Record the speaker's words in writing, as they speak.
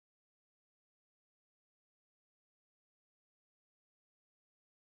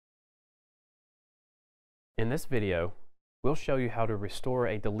In this video, we'll show you how to restore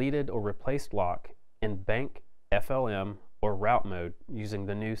a deleted or replaced lock in Bank, FLM, or Route mode using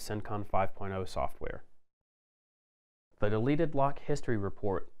the new Cencon 5.0 software. The Deleted Lock History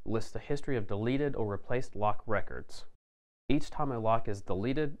Report lists the history of deleted or replaced lock records. Each time a lock is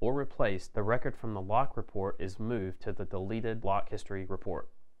deleted or replaced, the record from the lock report is moved to the Deleted Lock History Report.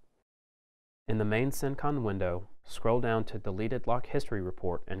 In the main Cencon window, scroll down to Deleted Lock History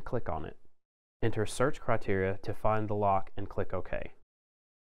Report and click on it. Enter search criteria to find the lock and click OK.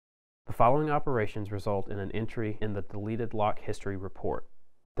 The following operations result in an entry in the Deleted Lock History Report: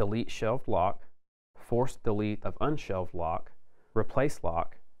 delete shelved lock, force delete of unshelved lock, replace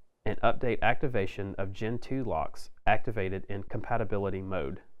lock, and update activation of Gen 2 locks activated in compatibility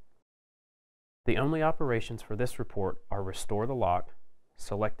mode. The only operations for this report are restore the lock,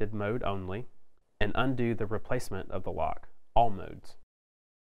 selected mode only, and undo the replacement of the lock, all modes.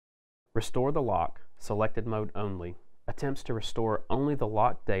 Restore the lock, selected mode only, attempts to restore only the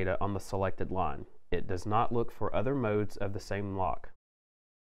lock data on the selected line. It does not look for other modes of the same lock.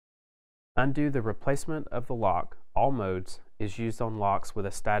 Undo the replacement of the lock, all modes, is used on locks with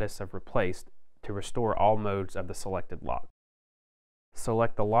a status of replaced to restore all modes of the selected lock.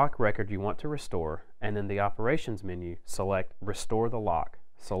 Select the lock record you want to restore, and in the Operations menu, select Restore the Lock,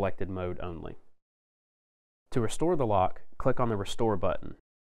 selected mode only. To restore the lock, click on the Restore button.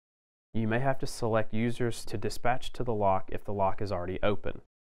 You may have to select users to dispatch to the lock if the lock is already open.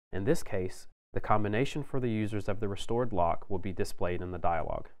 In this case, the combination for the users of the restored lock will be displayed in the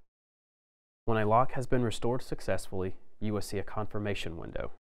dialog. When a lock has been restored successfully, you will see a confirmation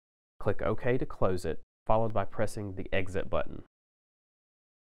window. Click OK to close it, followed by pressing the Exit button.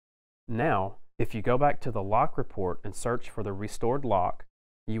 Now, if you go back to the lock report and search for the restored lock,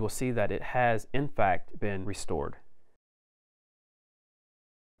 you will see that it has, in fact, been restored.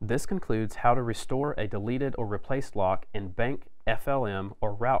 This concludes how to restore a deleted or replaced lock in Bank, FLM,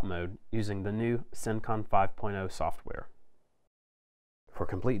 or Route mode using the new Cencon 5.0 software. For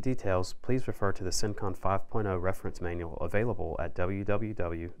complete details, please refer to the Cencon 5.0 reference manual available at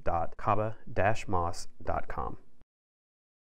www.kaba-mos.com.